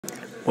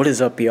What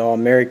is up, y'all?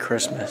 Merry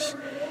Christmas.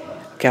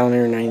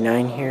 Calendar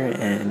 99 here,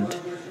 and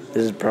this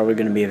is probably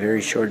going to be a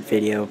very short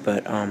video,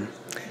 but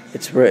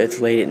it's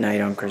late at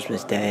night on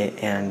Christmas Day,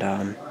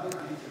 and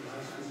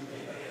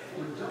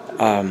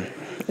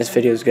this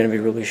video is going to be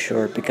really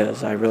short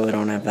because I really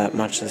don't have that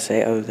much to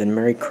say other than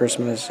Merry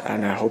Christmas,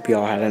 and I hope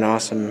y'all had an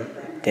awesome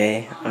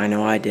day. I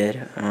know I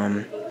did,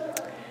 and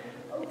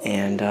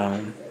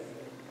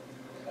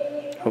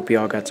hope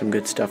y'all got some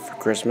good stuff for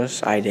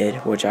Christmas. I did,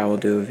 which I will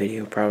do a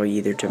video probably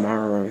either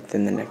tomorrow or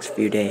within the next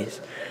few days.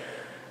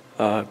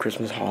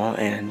 Christmas haul,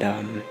 and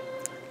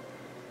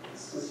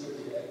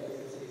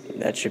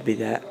that should be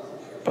that.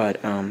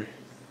 But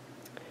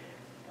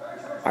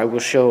I will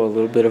show a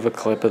little bit of a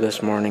clip of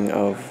this morning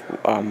of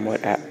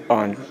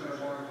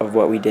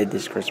what we did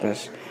this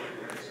Christmas.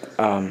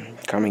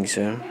 Coming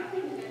soon,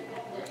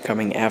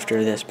 coming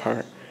after this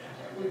part.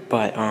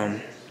 But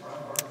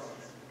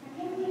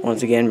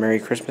once again, Merry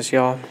Christmas,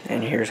 y'all,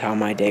 and here's how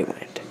my day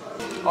went.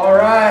 All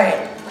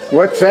right.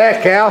 What's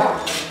that, Cal?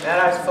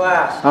 Mad-Eye's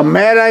Flask. A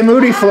Mad-Eye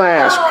Moody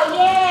Flask. Oh,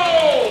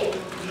 yay!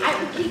 I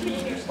can keep it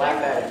in your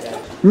Laugh at it, yeah.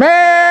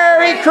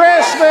 Merry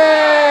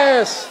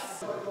Christmas!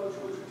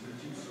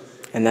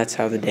 And that's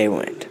how the day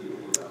went.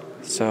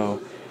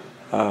 So,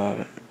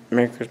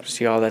 Merry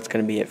Christmas, y'all. That's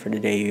going to be it for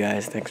today, you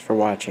guys. Thanks for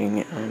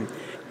watching.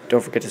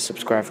 Don't forget to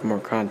subscribe for more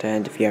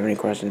content. If you have any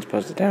questions,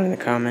 post it down in the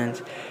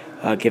comments.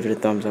 Give it a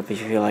thumbs up if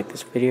you like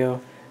this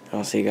video. And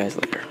I'll see you guys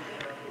later.